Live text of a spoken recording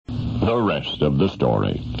the rest of the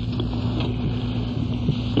story.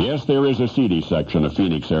 Yes, there is a seedy section of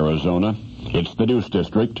Phoenix, Arizona. It's the Deuce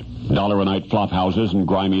District, dollar-a-night flop houses and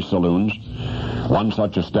grimy saloons. One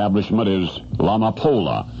such establishment is La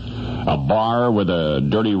Mapola, a bar with a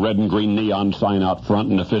dirty red and green neon sign out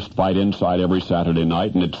front and a fist fight inside every Saturday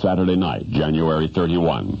night, and it's Saturday night, January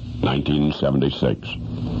 31, 1976.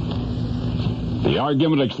 The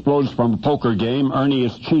argument explodes from a poker game. Ernie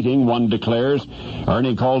is cheating, one declares.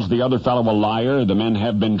 Ernie calls the other fellow a liar. The men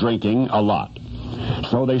have been drinking a lot.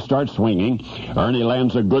 So they start swinging. Ernie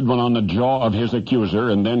lands a good one on the jaw of his accuser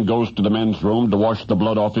and then goes to the men's room to wash the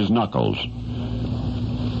blood off his knuckles.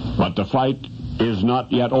 But the fight is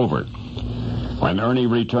not yet over. When Ernie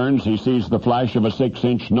returns, he sees the flash of a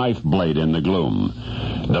 6-inch knife blade in the gloom.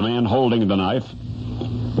 The man holding the knife,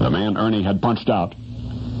 the man Ernie had punched out,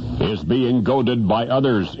 is being goaded by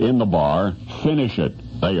others in the bar. Finish it,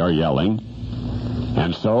 they are yelling.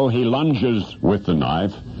 And so he lunges with the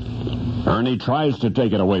knife. Ernie tries to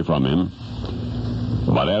take it away from him,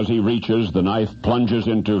 but as he reaches, the knife plunges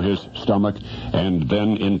into his stomach and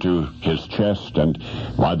then into his chest, and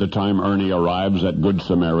by the time Ernie arrives at Good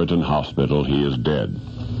Samaritan Hospital, he is dead.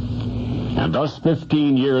 And thus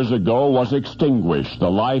 15 years ago was extinguished the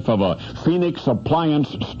life of a Phoenix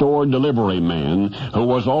appliance store delivery man who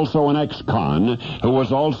was also an ex-con, who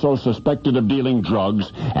was also suspected of dealing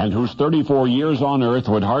drugs, and whose 34 years on Earth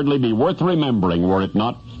would hardly be worth remembering were it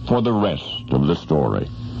not for the rest of the story.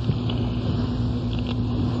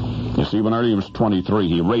 You see, when Ernie was 23,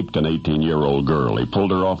 he raped an 18-year-old girl. He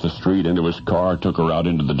pulled her off the street into his car, took her out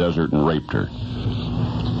into the desert, and raped her.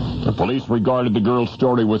 The police regarded the girl's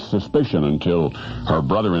story with suspicion until her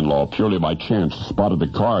brother-in-law, purely by chance, spotted the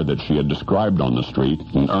car that she had described on the street,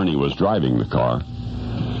 and Ernie was driving the car.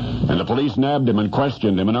 And the police nabbed him and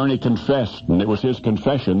questioned him, and Ernie confessed, and it was his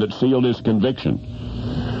confession that sealed his conviction.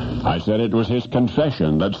 I said it was his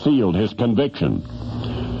confession that sealed his conviction.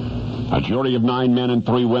 A jury of 9 men and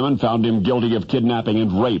 3 women found him guilty of kidnapping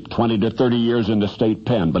and rape, 20 to 30 years in the state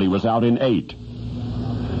pen, but he was out in 8.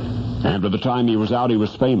 And by the time he was out, he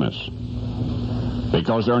was famous,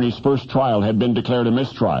 because Ernie's first trial had been declared a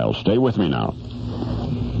mistrial. Stay with me now.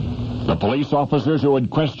 The police officers who had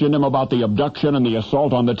questioned him about the abduction and the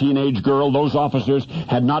assault on the teenage girl, those officers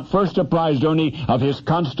had not first apprised Ernie of his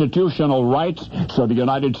constitutional rights, so the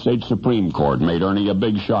United States Supreme Court made Ernie a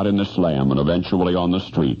big shot in the slam and eventually on the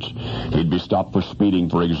streets. He'd be stopped for speeding,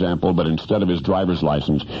 for example, but instead of his driver's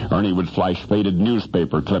license, Ernie would flash faded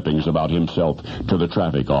newspaper clippings about himself to the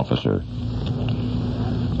traffic officer.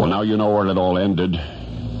 Well, now you know where it all ended.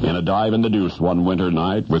 In a dive in the Deuce one winter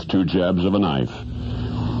night with 2 jabs of a knife.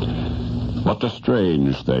 But the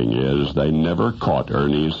strange thing is, they never caught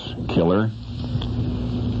Ernie's killer.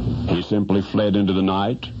 He simply fled into the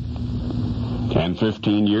night, and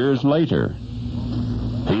 15 years later,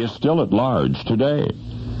 he is still at large today.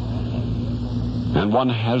 And one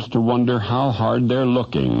has to wonder how hard they're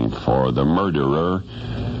looking for the murderer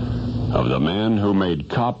of the man who made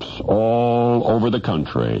cops all over the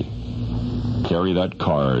country carry that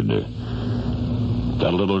card.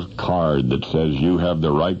 That little card that says you have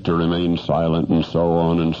the right to remain silent, and so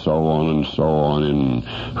on and so on and so on in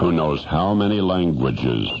who knows how many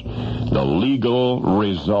languages. The legal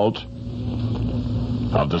result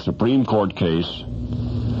of the Supreme Court case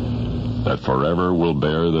that forever will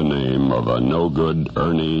bear the name of a no-good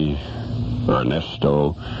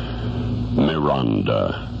Ernesto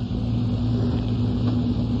Miranda.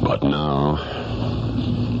 But now,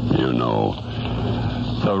 you know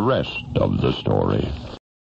the rest of the story.